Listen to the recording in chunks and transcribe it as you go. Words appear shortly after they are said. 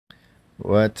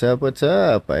What's up? What's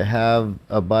up? I have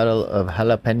a bottle of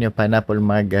jalapeno pineapple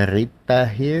margarita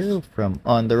here from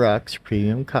On the Rocks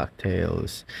Premium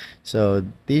Cocktails. So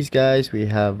these guys, we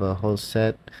have a whole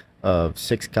set of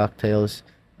 6 cocktails.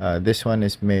 This one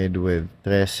is made with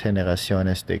Tres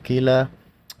Generaciones Tequila,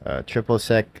 triple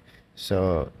sec.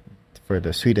 So for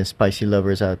the sweet and spicy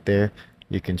lovers out there,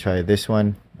 you can try this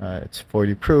one. It's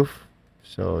 40 proof,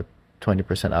 so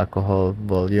 20% alcohol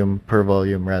volume per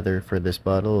volume rather for this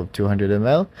bottle of 200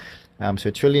 ml. So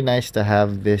it's really nice to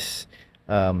have this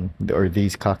or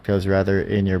these cocktails rather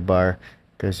in your bar,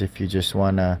 because if you just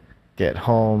want to get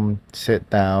home, sit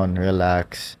down,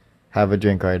 relax, have a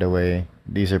drink right away,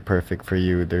 these are perfect for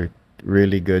you. They're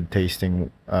really good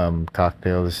tasting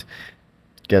cocktails.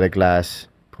 Get a glass,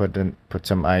 put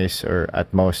some ice, or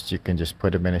at most you can just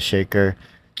put them in a shaker,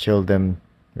 chill them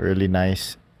really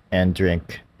nice, and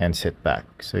drink and sit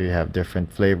back. So you have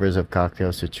different flavors of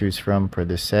cocktails to choose from for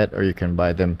this set, or you can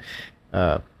buy them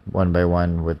one by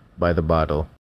one by the bottle.